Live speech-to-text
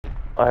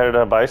I heard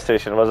a buy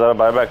station. Was that a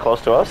buyback close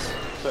to us?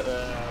 That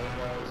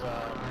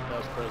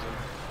was prison.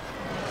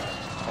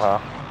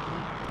 Wow.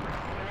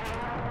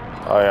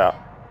 Oh yeah.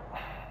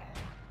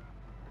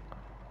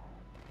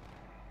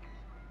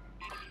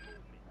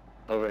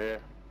 Over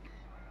here.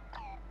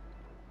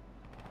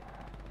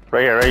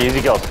 Right here, right,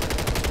 easy kills.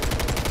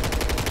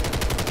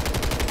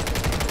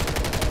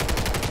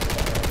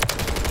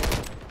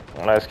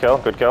 Nice kill,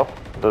 good kill.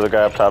 There's a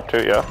guy up top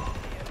too, yeah.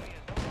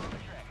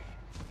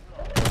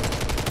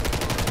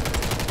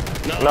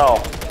 No.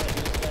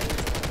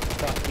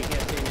 Fuck, he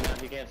can't see me now.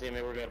 He can't see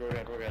me. We're good, we're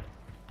good, we're good.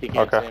 He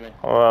can't see Okay. me.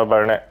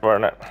 Burn it,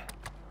 burn it.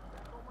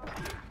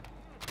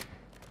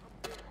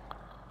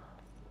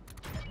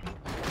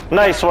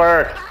 Nice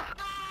work.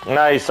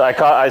 Nice.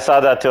 I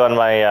saw that too on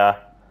my.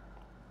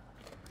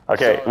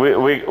 Okay,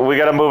 we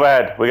gotta move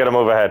ahead. We gotta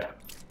move ahead.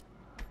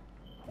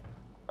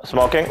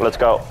 Smoking. Let's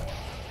go.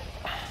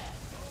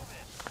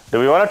 Do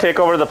we want to take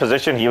over the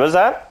position he was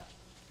at?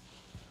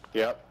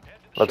 Yep.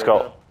 Let's Sure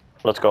go. do.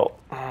 Let's go.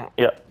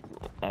 Yep.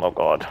 Oh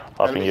god.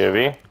 Popping UAV.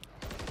 Enemies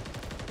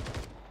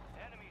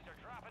are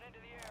dropping into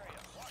the area.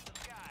 Watch the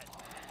skies.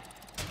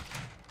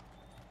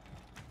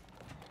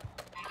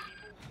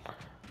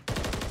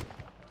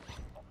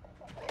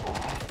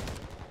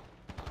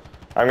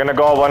 I'm gonna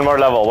go one more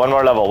level. One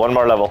more level. One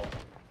more level.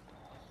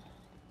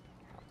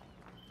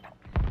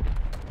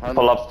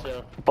 Pull up.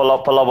 Pull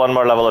up. Pull up one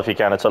more level if you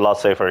can. It's a lot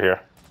safer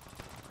here.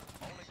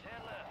 Only 10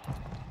 left.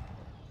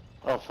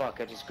 Oh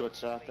fuck, I just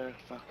glitched out there.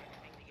 Fuck.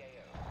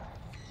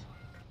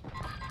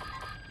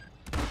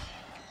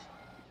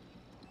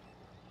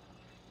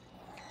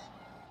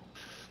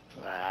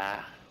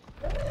 Ah.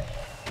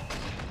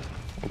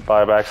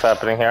 Buybacks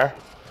happening here.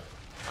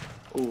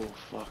 Ooh,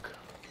 fuck.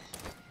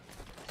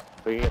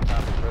 We can get top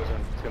of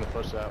prison. It's gonna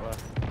push that way.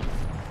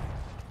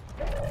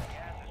 Gas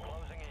is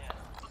closing in.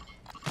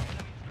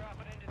 Enemies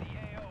dropping into the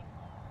AO.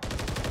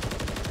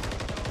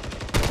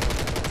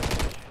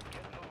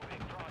 Get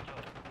moving, pronto.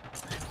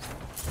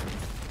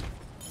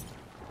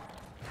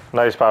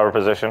 Nice power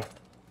position.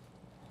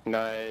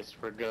 Nice,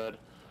 we're good.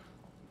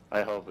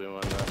 I hope we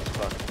win this.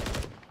 Fuck.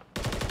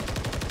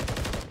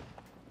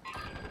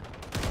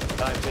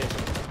 Time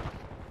station.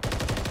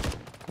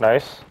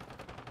 Nice.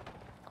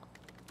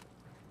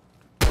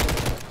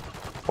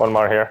 One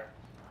more here.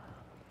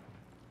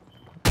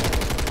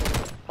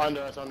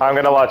 Under us, I'm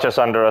gonna watch us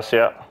under us,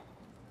 yeah.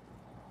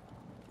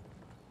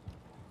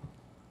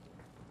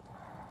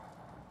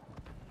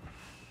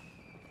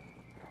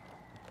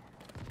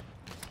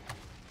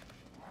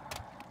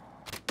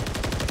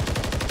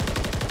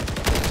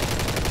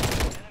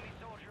 Enemy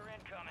soldier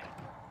incoming.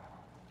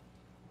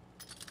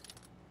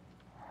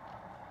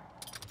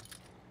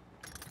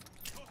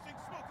 Tossing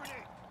smoke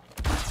grenade.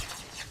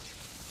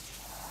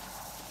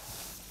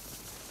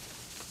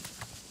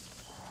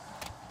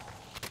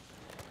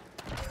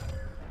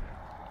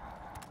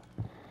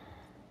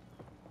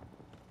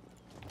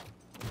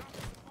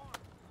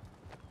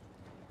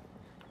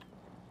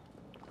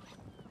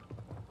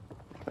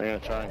 They're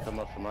gonna try and come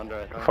up from under,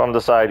 I think. From the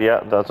side,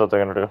 yeah, that's what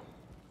they're gonna do.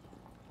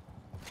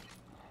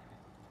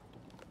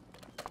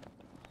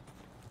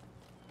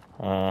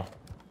 I'm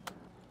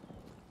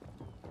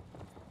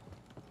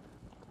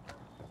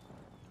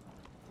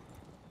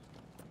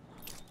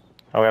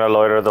gonna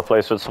loiter the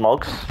place with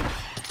smokes.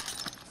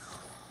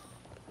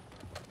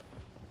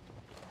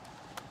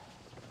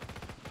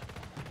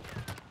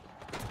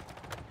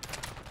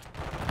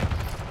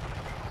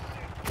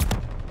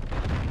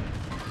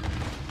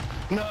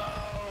 No!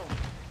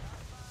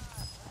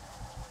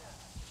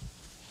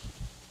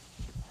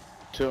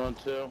 2 on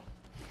 2.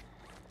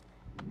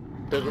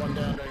 There's one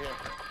down right here.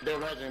 They're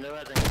rezzing, they're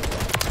rezzing.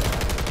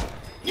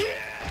 Yeah!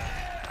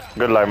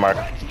 Good light, Mark.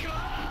 Let's go!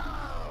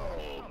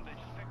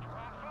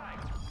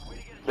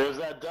 There's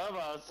that dove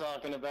I was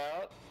talking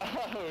about.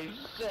 Oh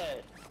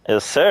shit.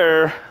 Yes,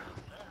 sir.